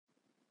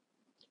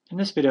In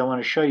this video, I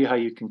want to show you how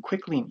you can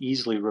quickly and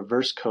easily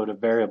reverse code a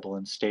variable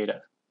in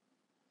Stata.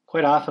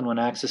 Quite often when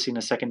accessing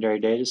a secondary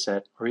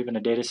dataset, or even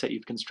a dataset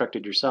you've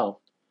constructed yourself,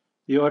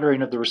 the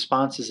ordering of the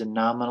responses in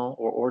nominal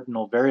or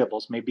ordinal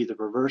variables may be the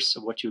reverse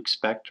of what you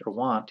expect or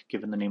want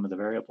given the name of the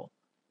variable.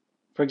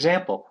 For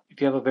example,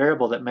 if you have a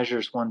variable that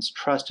measures one's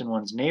trust in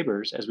one's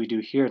neighbors, as we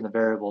do here in the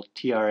variable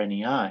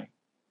trnei,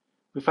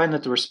 we find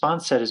that the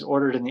response set is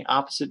ordered in the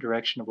opposite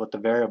direction of what the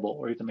variable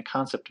or even the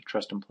concept of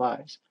trust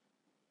implies.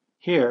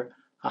 Here,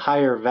 a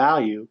higher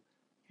value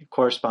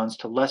corresponds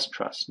to less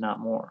trust, not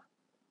more.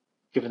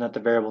 Given that the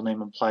variable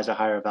name implies a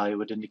higher value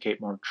would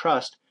indicate more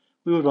trust,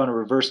 we would want to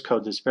reverse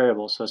code this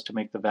variable so as to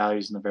make the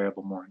values in the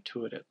variable more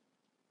intuitive.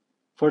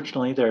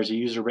 Fortunately, there is a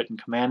user-written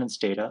command in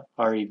Stata,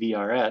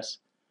 revrs,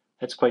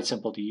 that's quite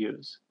simple to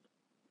use.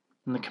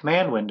 In the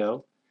command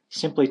window,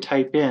 simply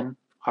type in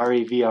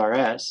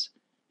revrs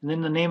and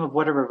then the name of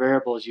whatever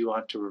variables you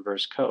want to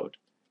reverse code.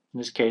 In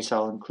this case,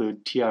 I'll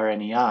include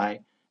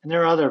trnei, and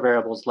there are other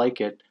variables like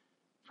it,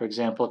 for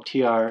example,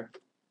 trwrk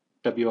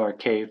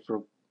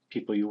for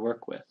people you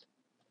work with.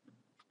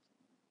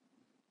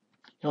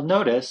 You'll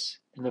notice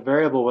in the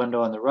variable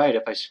window on the right,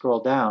 if I scroll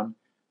down,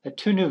 that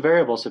two new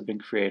variables have been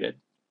created.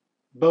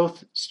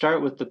 Both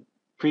start with the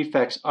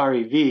prefix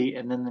rev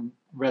and then the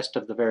rest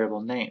of the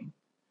variable name.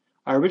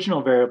 Our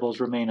original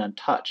variables remain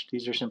untouched.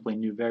 These are simply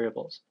new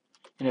variables.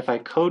 And if I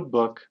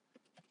codebook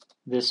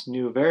this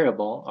new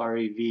variable,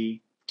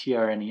 revtrnei,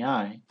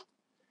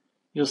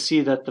 you'll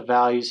see that the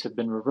values have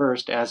been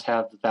reversed, as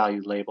have the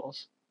value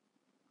labels.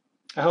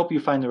 I hope you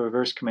find the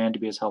reverse command to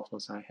be as helpful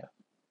as I have.